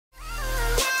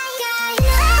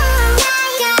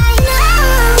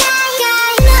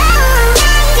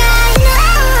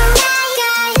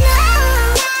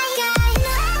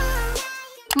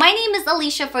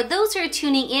Alicia for those who are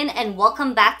tuning in, and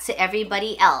welcome back to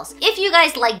everybody else. If you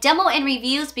guys like demo and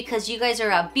reviews because you guys are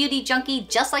a beauty junkie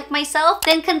just like myself,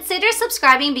 then consider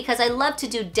subscribing because I love to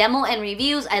do demo and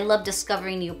reviews. I love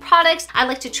discovering new products. I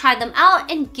like to try them out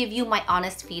and give you my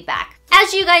honest feedback.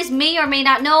 As you guys may or may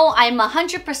not know, I'm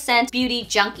 100% beauty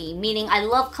junkie, meaning I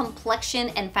love complexion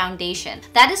and foundation.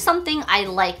 That is something I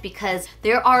like because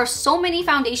there are so many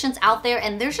foundations out there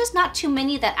and there's just not too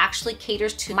many that actually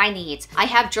caters to my needs. I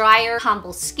have drier,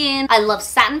 combo skin. I love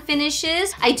satin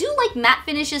finishes. I do like matte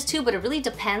finishes too, but it really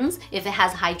depends if it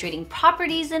has hydrating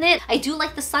properties in it. I do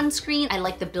like the sunscreen. I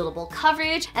like the buildable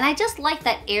coverage, and I just like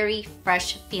that airy,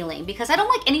 fresh feeling because I don't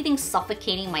like anything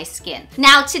suffocating my skin.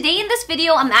 Now, today in this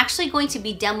video, I'm actually going to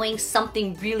be demoing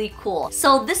something really cool.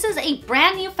 So this is a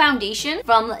brand new foundation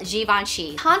from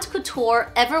Givenchy Teint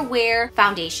Couture Everwear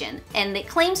foundation, and it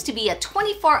claims to be a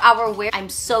 24-hour wear. I'm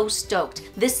so stoked.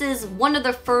 This is one of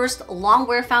the first long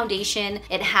wear foundation.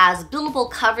 It has buildable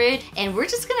coverage, and we're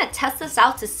just gonna test this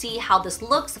out to see how this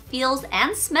looks, feels,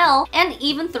 and smell, and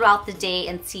even throughout the day,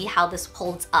 and see how this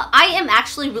holds up. I am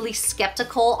actually really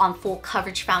skeptical on full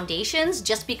coverage foundations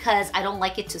just because I don't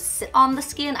like it to sit on the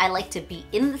skin. I like to be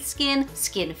in the skin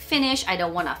finish. I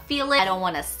don't want to feel it. I don't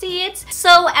want to see it.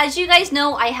 So as you guys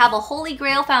know, I have a holy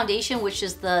grail foundation, which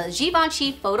is the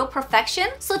Givenchy Photo Perfexion.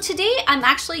 So today I'm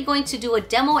actually going to do a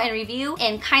demo and review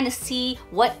and kind of see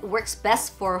what works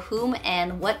best for whom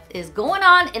and what is going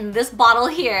on in this bottle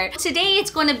here. Today it's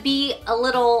going to be a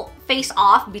little face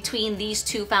off between these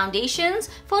two foundations,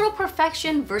 Photo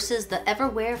Perfexion versus the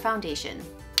Everwear foundation.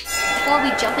 Before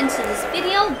we jump into this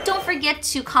video, don't forget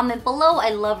to comment below. I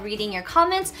love reading your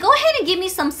comments. Go ahead and give me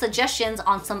some suggestions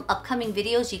on some upcoming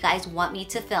videos you guys want me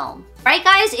to film. Alright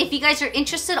guys, if you guys are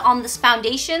interested on this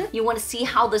foundation, you want to see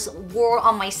how this wore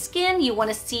on my skin, you want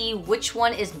to see which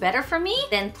one is better for me,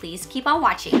 then please keep on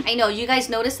watching. I know you guys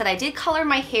noticed that I did color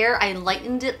my hair. I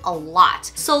lightened it a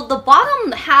lot. So the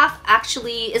bottom half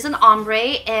actually is an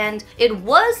ombre, and it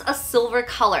was a silver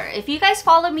color. If you guys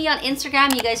follow me on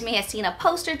Instagram, you guys may have seen a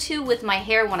post or two with my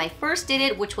hair when I first did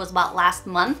it, which was about last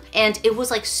month, and it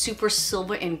was like super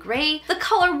silver and gray. The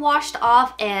color washed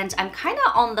off, and I'm kind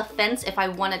of on the fence if I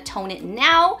want to tone it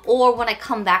now or when I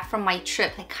come back from my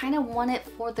trip. I kind of want it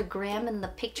for the gram and the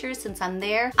picture since I'm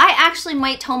there. I actually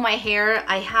might tone my hair.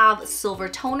 I have silver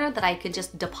toner that I could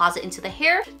just deposit into the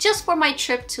hair just for my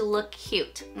trip to look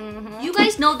cute. You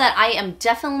guys know that I am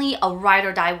definitely a ride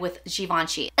or die with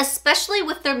Givenchy, especially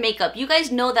with their makeup. You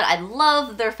guys know that I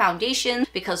love their foundation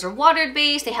because they're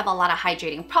water-based. They have a lot of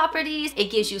hydrating properties. It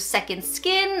gives you second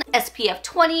skin, SPF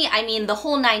 20, I mean the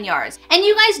whole 9 yards. And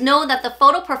you guys know that the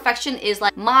Photo Perfexion is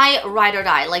like my ride or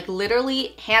die, like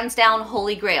literally hands down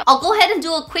holy grail. I'll go ahead and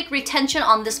do a quick retention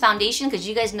on this foundation because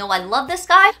you guys know I love this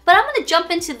guy, but I'm gonna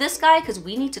jump into this guy because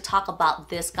we need to talk about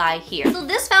this guy here. So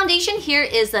this foundation here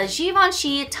is the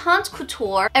Givenchy Teint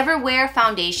Couture Everwear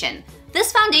foundation.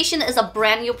 This foundation is a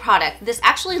brand new product. This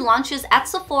actually launches at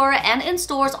Sephora and in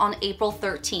stores on April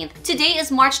 13th. Today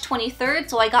is March 23rd,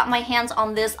 so I got my hands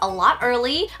on this a lot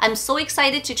early. I'm so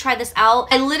excited to try this out.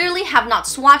 I literally have not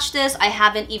swatched this. I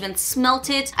haven't even smelt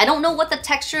it. I don't know what the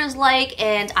texture is like,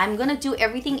 and I'm gonna do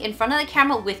everything in front of the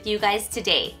camera with you guys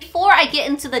today. Before I get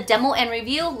into the demo and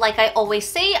review, like I always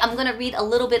say, I'm gonna read a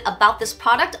little bit about this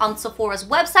product on Sephora's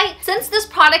website. Since this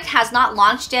product has not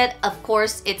launched yet, of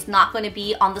course, it's not gonna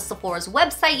be on the Sephora's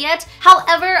website yet.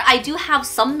 However, I do have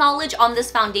some knowledge on this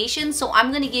foundation, so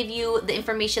I'm going to give you the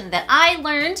information that I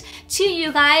learned to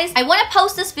you guys. I want to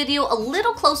post this video a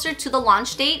little closer to the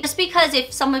launch date just because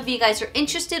if some of you guys are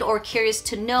interested or curious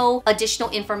to know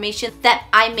additional information that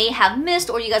I may have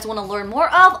missed or you guys want to learn more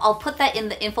of, I'll put that in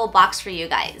the info box for you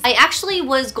guys. I actually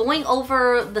was going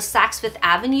over the Saks Fifth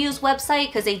Avenue's website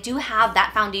because they do have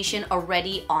that foundation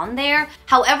already on there.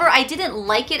 However, I didn't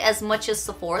like it as much as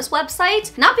Sephora's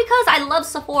website, not because I love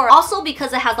Sephora, also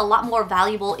because it has a lot more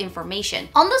valuable information.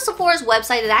 On the Sephora's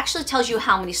website, it actually tells you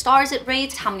how many stars it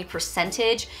rates, how many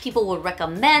percentage people would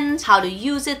recommend, how to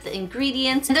use it, the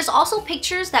ingredients. And there's also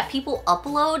pictures that people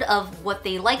upload of what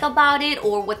they like about it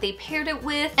or what they paired it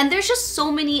with. And there's just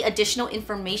so many additional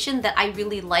information that I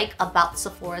really like about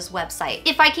Sephora's website.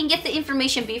 If I can get the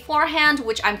information beforehand,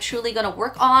 which I'm truly gonna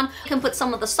work on, I can put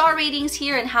some of the star ratings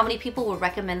here and how many people would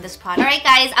recommend this product. Alright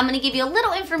guys, I'm gonna give you a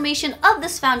little information of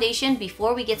this foundation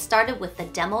before we get started with the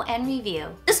demo and review.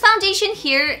 This foundation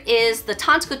here is the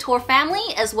Teint Couture family,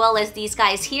 as well as these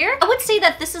guys here. I would say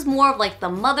that this is more of like the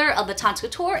mother of the Teint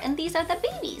Couture, and these are the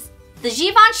babies. The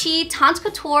Givenchy Teint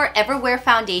Couture Everwear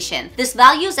Foundation. This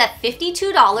values at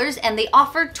 $52 and they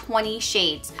offer 20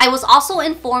 shades. I was also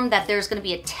informed that there's going to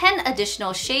be 10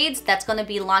 additional shades that's going to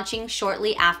be launching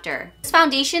shortly after. This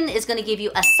foundation is going to give you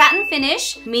a satin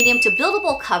finish, medium to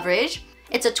buildable coverage.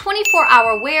 It's a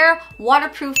 24-hour wear,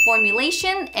 waterproof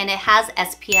formulation, and it has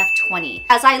SPF 20.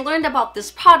 As I learned about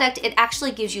this product, it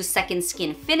actually gives you second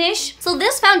skin finish. So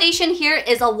this foundation here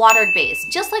is a water base,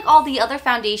 just like all the other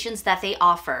foundations that they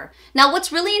offer. Now,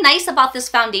 what's really nice about this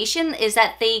foundation is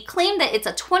that they claim that it's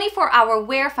a 24-hour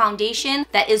wear foundation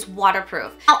that is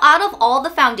waterproof. Now, out of all the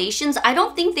foundations, I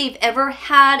don't think they've ever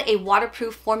had a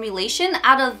waterproof formulation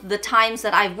out of the times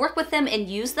that I've worked with them and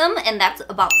used them, and that's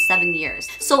about 7 years.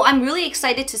 So I'm really excited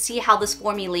to see how this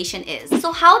formulation is.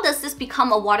 So how does this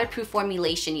become a waterproof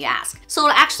formulation, you ask? So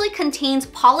it actually contains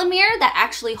polymer that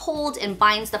actually holds and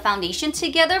binds the foundation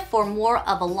together for more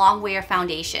of a long wear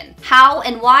foundation. How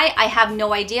and why, I have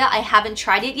no idea. I haven't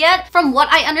tried it yet. From what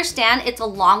I understand, it's a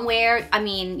long wear. I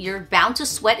mean, you're bound to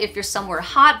sweat if you're somewhere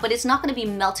hot, but it's not going to be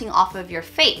melting off of your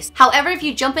face. However, if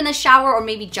you jump in the shower or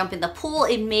maybe jump in the pool,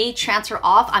 it may transfer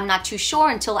off. I'm not too sure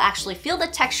until I actually feel the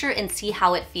texture and see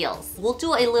how it feels. We'll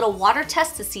do a little water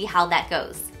test to see how that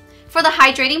goes. For the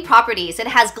hydrating properties, it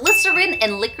has glycerin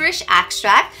and licorice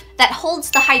extract that holds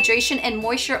the hydration and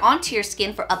moisture onto your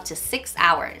skin for up to 6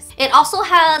 hours. It also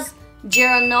has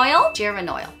geraniol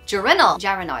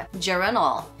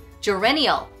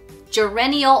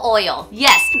oil.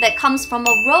 Yes, that comes from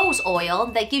a rose oil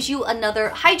that gives you another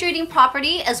hydrating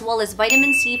property as well as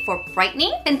vitamin C for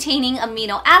brightening, containing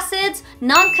amino acids,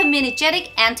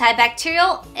 non-comedogenic,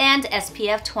 antibacterial, and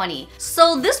SPF 20.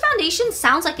 So this foundation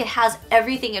sounds like it has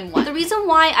everything in one. The reason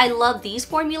why I love these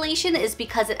formulation is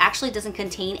because it actually doesn't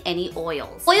contain any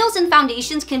oils. Oils in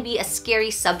foundations can be a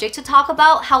scary subject to talk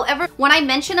about. However, when I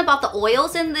mention about the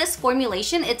oils in this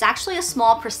formulation, it's actually a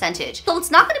small percentage. So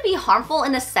it's not going to be harmful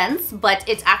in a sense, but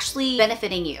it's actually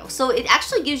benefiting you. So it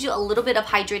actually gives you a little bit of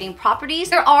hydrating properties.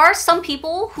 There are some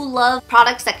people who love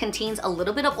products that contains a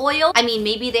little bit of oil. I mean,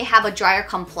 maybe they have a drier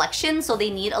complexion, so they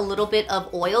need a little bit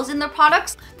of oils in their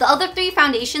products. The other 3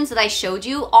 foundations that I showed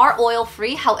you are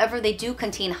oil-free. However, they do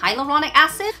contain hyaluronic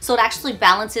acid, so it actually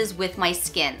balances with my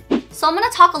skin. So I'm gonna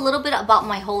talk a little bit about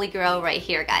my holy grail right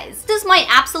here, guys. This is my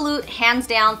absolute hands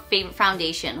down favorite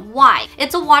foundation. Why?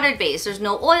 It's a water base. There's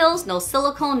no oils, no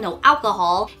silicone, no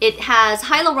alcohol. It has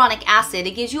hyaluronic acid.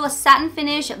 It gives you a satin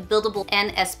finish, buildable,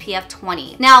 and SPF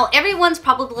 20. Now, everyone's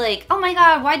probably like, oh my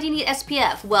God, why do you need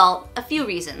SPF? Well, a few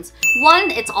reasons. 1,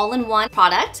 it's all-in-one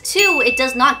product. 2, it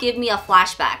does not give me a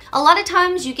flashback. A lot of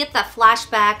times you get that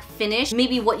flashback finish,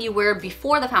 maybe what you wear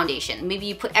before the foundation. Maybe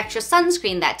you put extra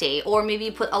sunscreen that day, or maybe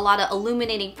you put a lot of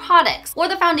illuminating products, or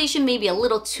the foundation may be a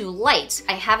little too light.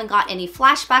 I haven't got any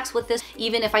flashbacks with this.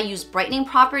 Even if I use brightening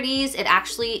properties, it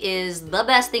actually is the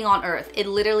best thing on earth. It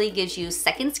literally gives you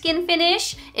second skin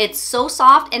finish. It's so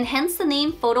soft, and hence the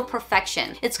name Photo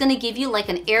Perfection. It's gonna give you like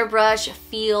an airbrush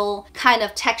feel, kind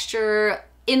of texture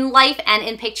in life and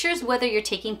in pictures, whether you're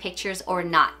taking pictures or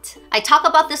not. I talk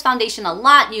about this foundation a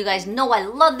lot. You guys know I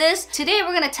love this. Today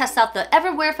we're gonna test out the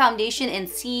Everwear foundation and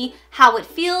see how it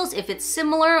feels, if it's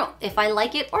similar, if I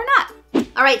like it or not.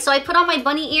 All right, so I put on my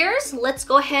bunny ears. Let's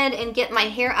go ahead and get my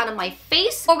hair out of my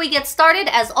face. Before we get started,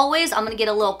 as always, I'm gonna get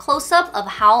a little close-up of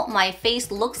how my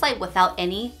face looks like without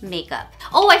any makeup.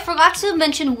 Oh, I forgot to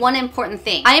mention one important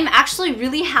thing. I am actually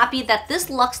really happy that this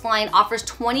Luxe line offers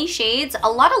 20 shades.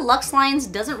 A lot of Luxe lines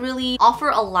doesn't really offer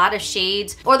a lot of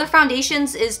shades, or the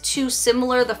foundations is too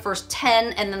similar, the first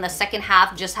 10, and then the second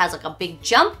half just has like a big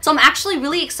jump. So I'm actually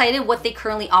really excited what they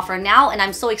currently offer now, and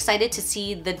I'm so excited to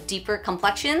see the deeper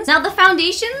complexions. Now, the foundations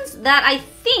that I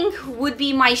think would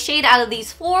be my shade out of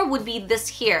these 4 would be this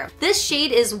here. This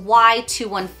shade is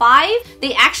Y215.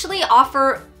 They actually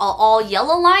offer an all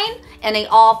yellow line and an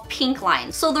all pink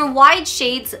line. So their wide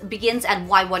shades begins at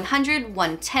Y100,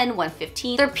 110,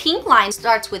 115. Their pink line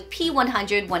starts with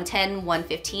P100, 110,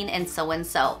 115, and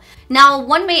so. Now,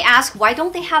 one may ask, why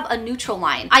don't they have a neutral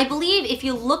line? I believe if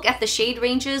you look at the shade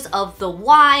ranges of the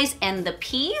Ys and the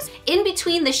Ps, in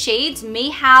between the shades may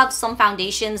have some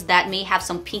foundations that may have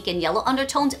some pink and yellow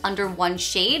undertones under one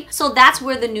shade. So that's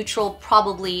where the neutral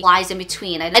probably lies in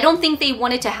between. I don't think they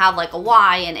wanted to have like a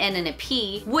Y, an N, and a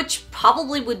P, which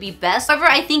probably would be best. However,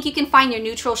 I think you can find your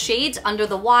neutral shades under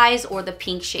the Ys or the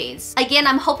pink shades. Again,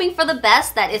 I'm hoping for the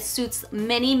best, that it suits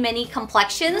many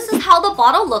complexions. This is how the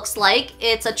bottle looks like.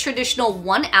 It's a traditional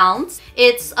 1 ounce.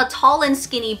 It's a tall and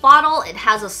skinny bottle. It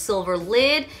has a silver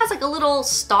lid. It has like a little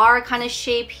star kind of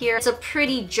shape here. It's a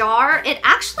pretty jar. It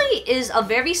actually is a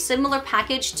very similar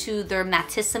package to their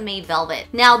Matissime Velvet.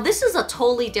 Now, this is a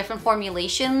totally different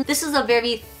formulation. This is a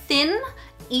very thin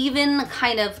even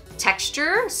kind of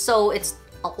texture, so it's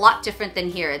a lot different than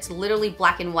here. It's literally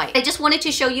black and white. I just wanted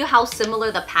to show you how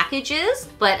similar the package is,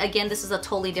 but again, this is a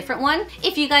totally different one.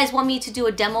 If you guys want me to do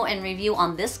a demo and review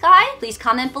on this guy, please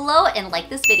comment below and like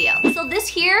this video. So this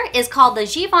here is called the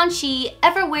Givenchy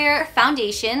Everwear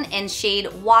Foundation in shade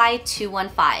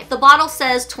Y215. The bottle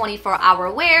says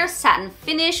 24-hour wear, satin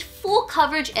finish, full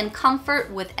coverage and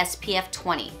comfort with SPF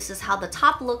 20. This is how the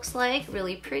top looks like,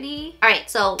 really pretty. All right,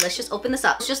 so let's just open this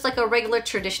up. It's just like a regular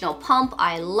traditional pump.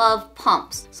 I love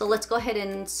pumps. So let's go ahead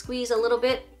and squeeze a little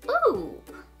bit. Ooh,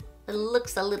 it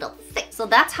looks a little thick. So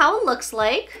that's how it looks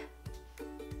like.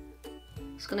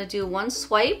 Just gonna do one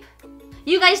swipe.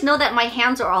 You guys know that my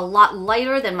hands are a lot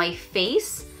lighter than my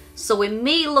face, so it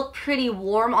may look pretty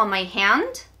warm on my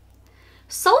hand.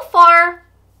 So far,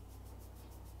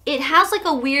 it has like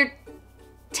a weird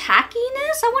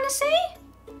tackiness, I want to say.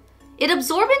 It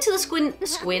absorbed into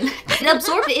the It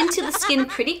absorbed into the skin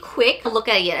pretty quick. Look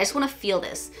at it, I just want to feel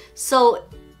this. So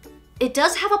it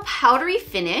does have a powdery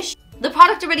finish. The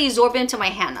product already absorbed into my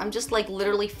hand. I'm just like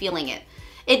literally feeling it.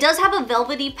 It does have a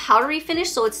velvety powdery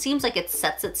finish, so it seems like it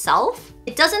sets itself.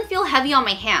 It doesn't feel heavy on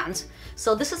my hand.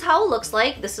 So this is how it looks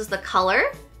like. This is the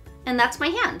color, and that's my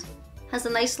hand. Has a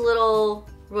nice little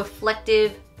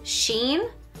reflective sheen,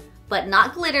 but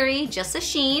not glittery, just a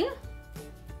sheen.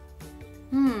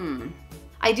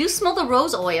 I do smell the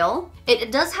rose oil.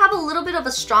 It does have a little bit of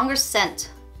a stronger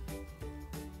scent,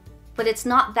 but it's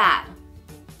not bad.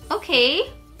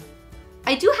 Okay.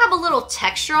 I do have a little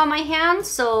texture on my hand,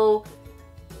 so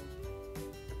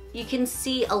you can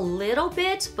see a little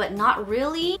bit, but not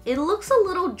really. It looks a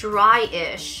little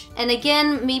dry-ish. And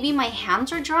again, maybe my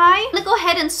hands are dry. I'm gonna go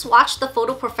ahead and swatch the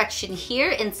Photo Perfexion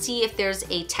here and see if there's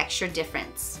a texture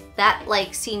difference. That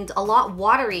like seemed a lot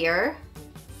waterier.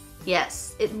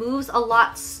 Yes, it moves a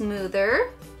lot smoother.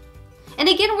 And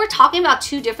again, we're talking about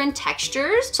two different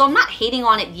textures, so I'm not hating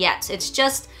on it yet. It's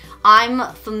just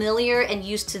I'm familiar and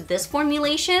used to this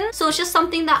formulation. So it's just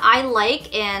something that I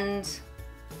like, and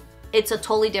it's a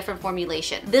totally different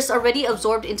formulation. This already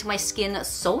absorbed into my skin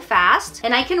so fast,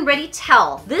 and I can already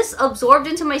tell this absorbed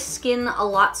into my skin a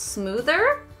lot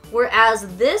smoother,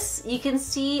 whereas this, you can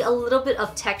see a little bit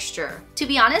of texture. To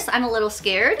be honest, I'm a little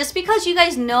scared, just because you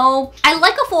guys know I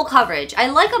like a full coverage. I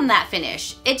like a matte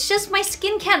finish. It's just my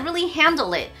skin can't really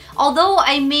handle it. Although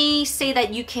I may say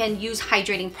that you can use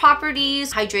hydrating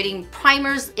properties, hydrating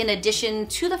primers in addition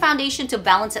to the foundation to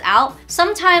balance it out.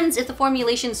 Sometimes if the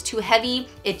formulation is too heavy,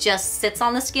 it just sits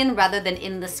on the skin rather than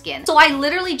in the skin. So I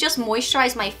literally just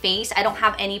moisturize my face. I don't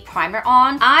have any primer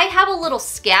on. I have a little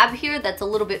scab here that's a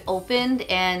little bit opened,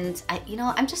 and you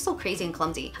know, I'm just so crazy and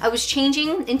clumsy. I was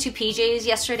changing into PJs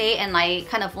yesterday, and I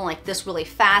kind of went like this really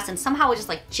fast, and somehow I just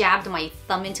like jabbed my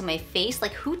thumb into my face.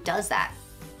 Like, who does that?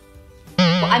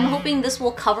 Well, I'm hoping this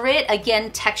will cover it.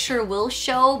 Again, texture will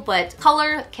show, but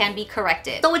color can be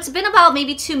corrected. So it's been about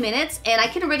maybe 2 minutes, and I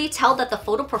can already tell that the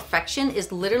Photo Perfexion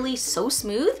is literally so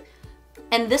smooth.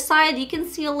 And this side, you can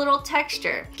see a little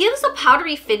texture. Gives a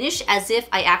powdery finish as if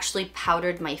I actually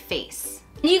powdered my face.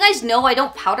 And you guys know I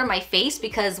don't powder my face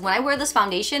because when I wear this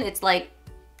foundation, it's like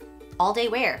all day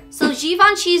wear. So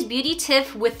Givenchy's beauty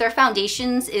tip with their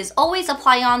foundations is always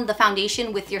apply on the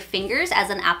foundation with your fingers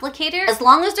as an applicator, as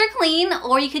long as they're clean,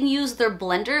 or you can use their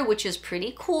blender, which is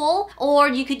pretty cool, or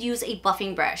you could use a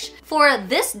buffing brush. For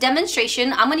this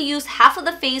demonstration, I'm gonna use half of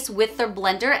the face with their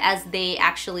blender as they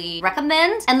actually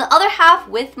recommend, and the other half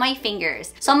with my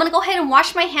fingers. So I'm gonna go ahead and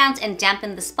wash my hands and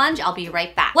dampen the sponge. I'll be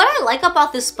right back. What I like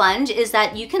about this sponge is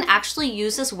that you can actually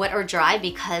use this wet or dry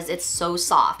because it's so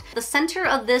soft. The center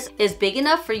of this is big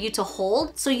enough for you to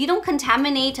hold, so you don't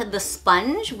contaminate the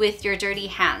sponge with your dirty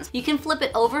hands. You can flip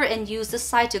it over and use this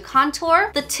side to contour.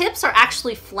 The tips are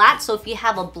actually flat, so if you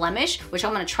have a blemish, which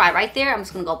I'm gonna try right there, I'm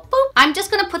just gonna go boop. I'm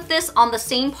just gonna put this on the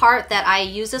same part that I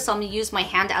use this, so I'm gonna use my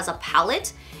hand as a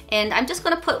palette, and I'm just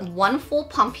gonna put one full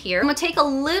pump here. I'm gonna take a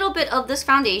little bit of this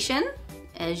foundation,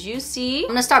 as you see. I'm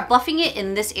gonna start buffing it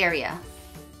in this area.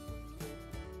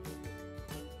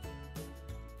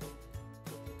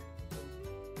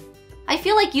 I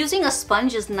feel like using a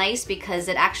sponge is nice because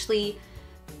it actually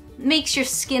makes your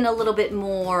skin a little bit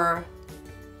more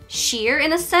sheer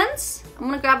in a sense. I'm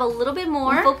gonna grab a little bit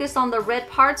more and focus on the red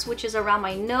parts, which is around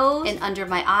my nose and under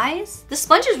my eyes. The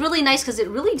sponge is really nice because it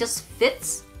really just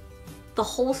fits the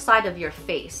whole side of your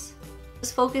face.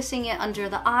 Just focusing it under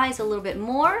the eyes a little bit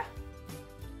more.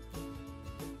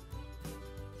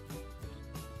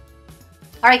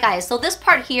 All right guys, so this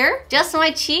part here, just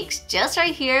my cheeks, just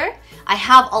right here, I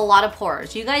have a lot of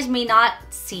pores. You guys may not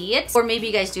see it, or maybe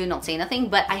you guys do and don't say nothing,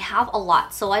 but I have a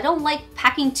lot. So I don't like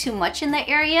packing too much in that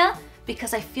area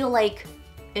because I feel like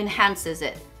enhances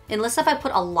it. Unless if I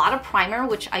put a lot of primer,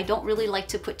 which I don't really like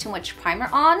to put too much primer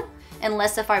on,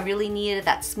 unless if I really needed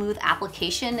that smooth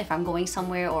application if I'm going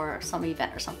somewhere or some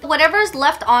event or something. Whatever's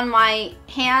left on my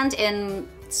hand and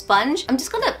sponge, I'm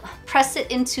just gonna press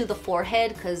it into the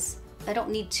forehead because I don't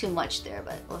need too much there,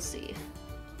 but we'll see.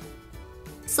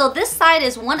 So this side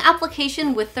is one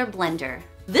application with their blender.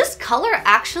 This color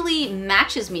actually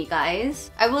matches me,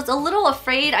 guys. I was a little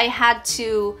afraid I had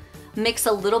to mix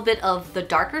a little bit of the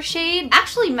darker shade.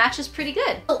 Actually matches pretty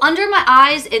good. So under my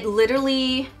eyes, it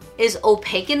literally is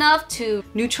opaque enough to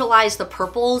neutralize the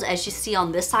purples. As you see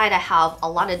on this side, I have a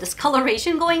lot of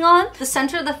discoloration going on. The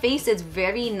center of the face is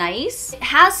very nice. It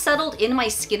has settled in my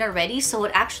skin already, so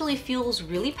it actually feels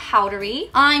really powdery.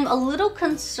 I'm a little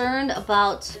concerned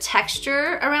about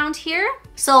texture around here.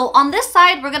 So on this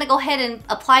side, we're gonna go ahead and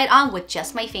apply it on with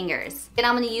just my fingers. And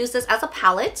I'm gonna use this as a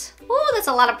palette. Ooh, that's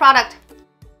a lot of product.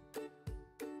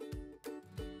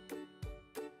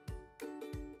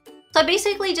 So I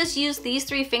basically just used these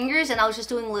 3 fingers and I was just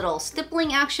doing little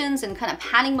stippling actions and kind of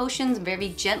patting motions very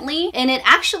gently. And it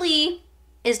actually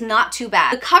is not too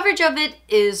bad. The coverage of it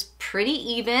is pretty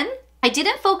even. I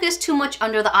didn't focus too much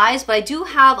under the eyes, but I do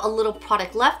have a little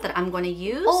product left that I'm going to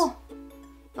use. Oh,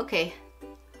 okay.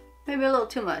 Maybe a little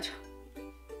too much.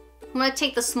 I'm going to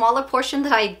take the smaller portion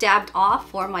that I dabbed off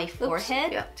for my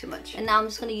forehead. Yeah, too much. And now I'm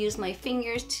just going to use my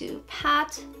fingers to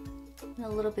pat and a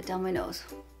little bit down my nose.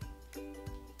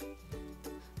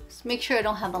 Make sure I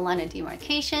don't have a line of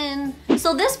demarcation.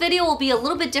 So this video will be a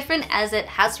little bit different as it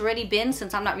has already been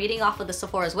since I'm not reading off of the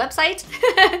Sephora's website.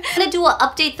 I'm gonna do an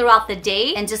update throughout the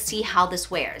day and just see how this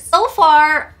wears. So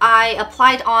far, I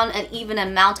applied on an even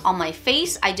amount on my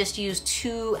face. I just used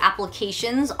 2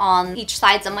 applications on each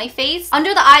sides of my face.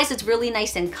 Under the eyes, it's really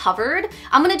nice and covered.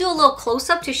 I'm gonna do a little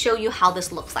close-up to show you how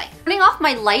this looks like. Turning off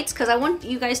my lights because I want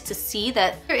you guys to see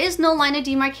that there is no line of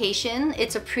demarcation.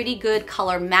 It's a pretty good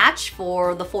color match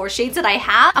for the 4 shades that I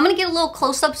have. I'm gonna get a little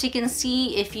close up so you can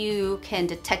see if you can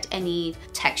detect any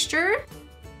texture.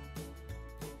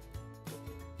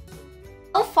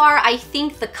 So far, I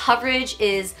think the coverage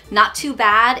is not too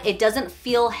bad. It doesn't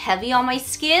feel heavy on my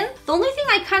skin. The only thing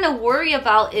I kind of worry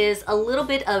about is a little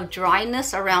bit of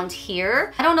dryness around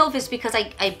here. I don't know if it's because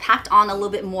I packed on a little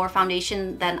bit more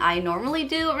foundation than I normally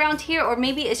do around here, or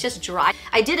maybe it's just dry.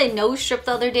 I did a nose strip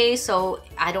the other day, so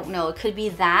I don't know. It could be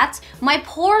that. My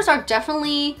pores are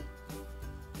definitely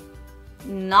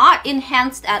not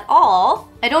enhanced at all.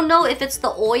 I don't know if it's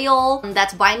the oil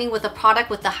that's binding with the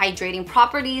product with the hydrating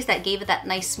properties that gave it that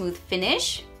nice smooth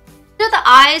finish. Under the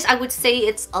eyes, I would say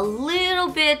it's a little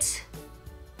bit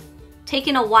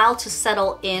taking a while to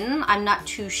settle in. I'm not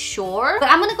too sure, but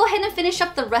I'm gonna go ahead and finish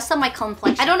up the rest of my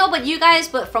complexion. I don't know about you guys,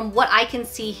 but from what I can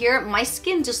see here, my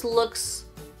skin just looks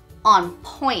on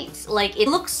point. Like, it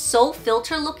looks so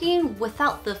filter looking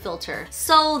without the filter.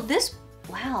 So this,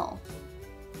 wow.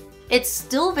 It's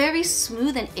still very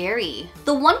smooth and airy.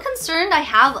 The one concern I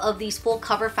have of these full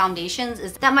cover foundations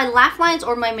is that my laugh lines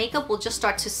or my makeup will just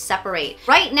start to separate.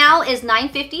 Right now is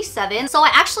 9:57, so I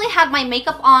actually had my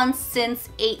makeup on since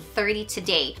 8:30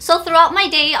 today. So throughout my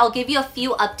day, I'll give you a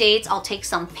few updates. I'll take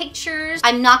some pictures.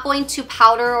 I'm not going to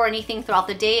powder or anything throughout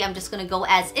the day. I'm just gonna go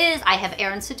as is. I have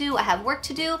errands to do, I have work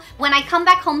to do. When I come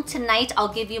back home tonight, I'll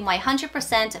give you my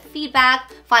 100%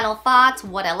 feedback, final thoughts,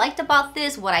 what I liked about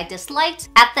this, what I disliked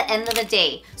at the end of the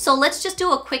day. So let's just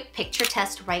do a quick picture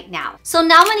test right now. So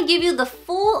now I'm gonna give you the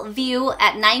full view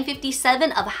at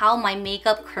 9:57 of how my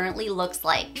makeup currently looks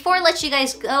like. Before I let you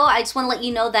guys go, I just wanna let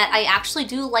you know that I actually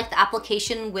do like the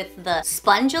application with the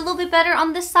sponge a little bit better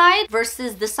on this side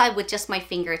versus this side with just my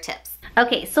fingertips.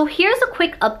 Okay, so here's a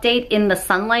quick update in the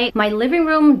sunlight. My living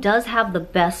room does have the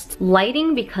best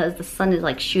lighting because the sun is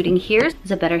like shooting here. Is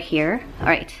it better here? All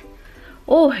right.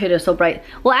 Oh, it is so bright.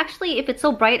 Well, actually, if it's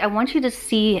so bright, I want you to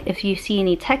see if you see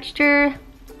any texture.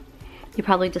 You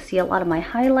probably just see a lot of my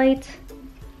highlight.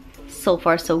 So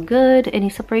far, so good. Any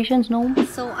separations? No?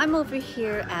 So I'm over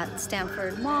here at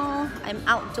Stanford Mall. I'm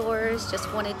outdoors.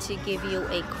 Just wanted to give you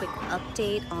a quick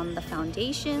update on the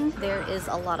foundation. There is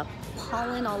a lot of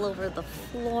pollen all over the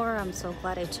floor. I'm so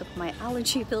glad I took my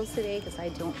allergy pills today because I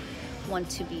don't want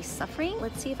to be suffering.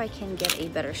 Let's see if I can get a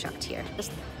better shot here.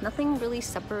 Just nothing really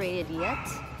separated yet.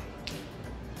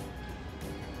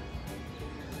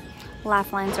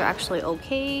 Laugh lines are actually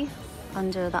okay.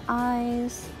 Under the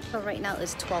eyes. So right now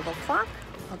is 12 o'clock.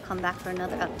 I'll come back for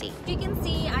another update. You can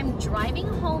see I'm driving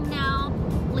home now.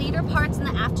 Later parts in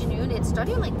the afternoon, it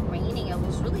started like raining. It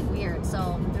was really weird.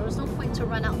 So there was no point to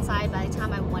run outside by the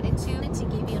time I wanted to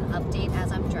give you an update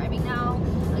as I'm driving now.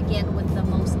 Again, with the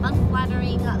most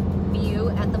unflattering view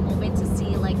at the moment to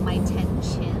see like my 10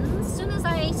 chins. As soon as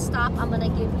I stop, I'm gonna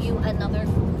give you another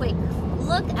quick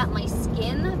look at my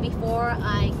skin before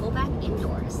I go back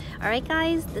indoors. Alright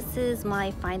guys, this is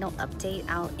my final update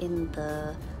out in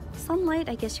the sunlight.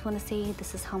 I guess you want to say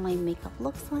this is how my makeup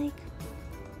looks like.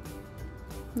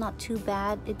 Not too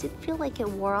bad. It did feel like it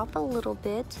wore off a little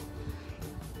bit.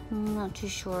 Not too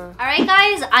sure. Alright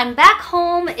guys, I'm back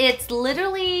home. It's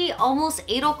literally almost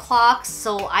 8 o'clock,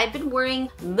 so I've been wearing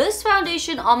this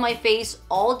foundation on my face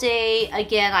all day.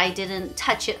 Again, I didn't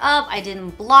touch it up, I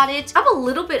didn't blot it. I have a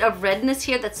little bit of redness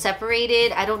here that's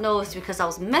separated. I don't know if it's because I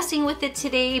was messing with it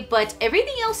today, but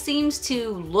everything else seems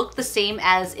to look the same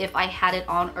as if I had it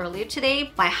on earlier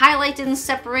today. My highlight didn't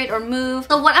separate or move.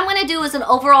 So what I'm gonna do is an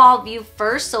overall view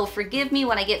first, so forgive me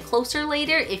when I get closer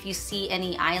later if you see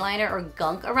any eyeliner or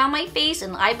gunk around my face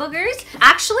and eye boogers.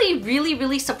 Actually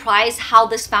really surprised how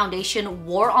this foundation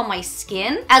wore on my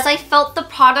skin. As I felt the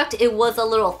product, it was a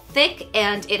little thick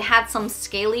and it had some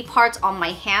scaly parts on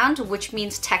my hand, which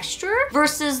means texture,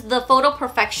 versus the Photo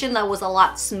Perfexion that was a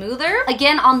lot smoother.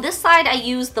 Again, on this side I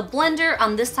used the blender,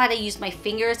 on this side I used my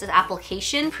fingers as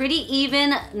application. Pretty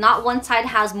even, not one side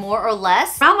has more or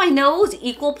less. Around my nose,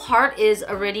 equal part is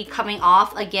already coming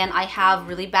off. Again, I have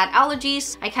really bad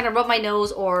allergies. I kind of rub my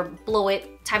nose or blow it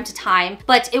time to time,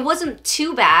 but it wasn't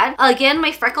too bad. Again,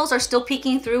 my freckles are still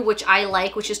peeking through, which I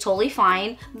like, which is totally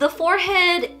fine. The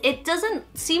forehead, it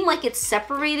doesn't seem like it's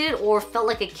separated or felt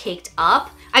like it caked up.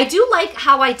 I do like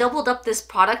how I doubled up this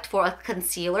product for a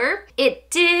concealer. It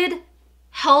did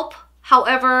help,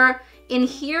 however, in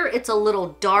here, it's a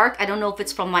little dark. I don't know if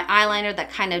it's from my eyeliner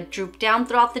that kind of drooped down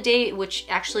throughout the day, which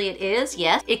actually it is,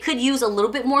 yes. It could use a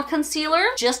little bit more concealer.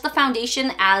 Just the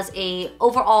foundation as a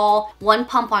overall one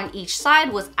pump on each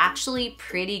side was actually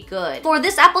pretty good. For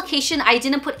this application, I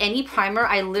didn't put any primer.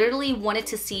 I literally wanted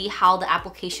to see how the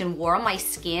application wore on my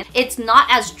skin. It's not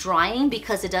as drying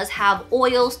because it does have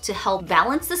oils to help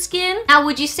balance the skin. Now,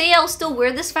 would you say I'll still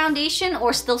wear this foundation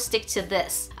or still stick to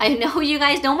this? I know you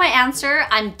guys know my answer.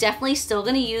 I'm definitely still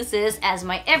gonna use this as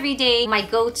my everyday, my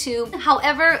go-to.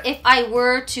 However, if I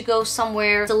were to go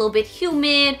somewhere it's a little bit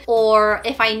humid, or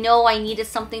if I know I needed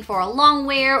something for a long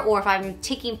wear, or if I'm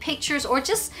taking pictures, or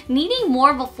just needing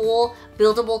more of a full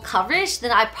buildable coverage,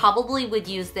 then I probably would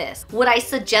use this. Would I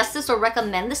suggest this or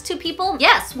recommend this to people?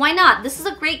 Yes, why not? This is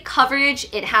a great coverage.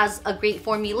 It has a great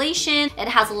formulation. It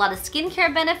has a lot of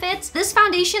skincare benefits. This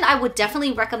foundation I would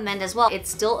definitely recommend as well.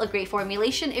 It's still a great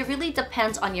formulation. It really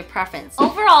depends on your preference.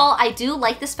 Overall, I do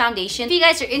like this foundation. If you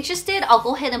guys are interested, I'll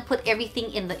go ahead and put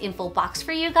everything in the info box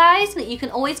for you guys. You can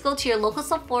always go to your local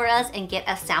Sephora's and get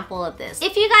a sample of this.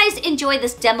 If you guys enjoy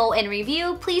this demo and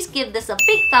review, please give this a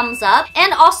big thumbs up.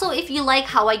 And also, if you like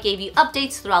how I gave you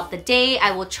updates throughout the day,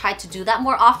 I will try to do that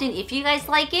more often if you guys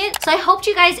like it. So I hope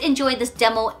you guys enjoyed this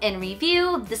demo and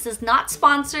review. This is not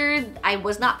sponsored. I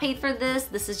was not paid for this.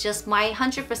 This is just my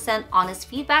 100% honest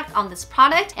feedback on this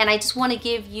product. And I just want to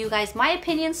give you guys my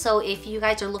opinion. So if you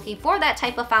guys are looking for that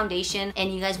type of foundation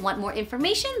and you guys want more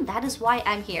information, that is why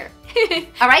I'm here.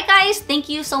 Alright guys, thank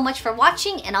you so much for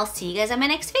watching and I'll see you guys in my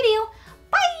next video.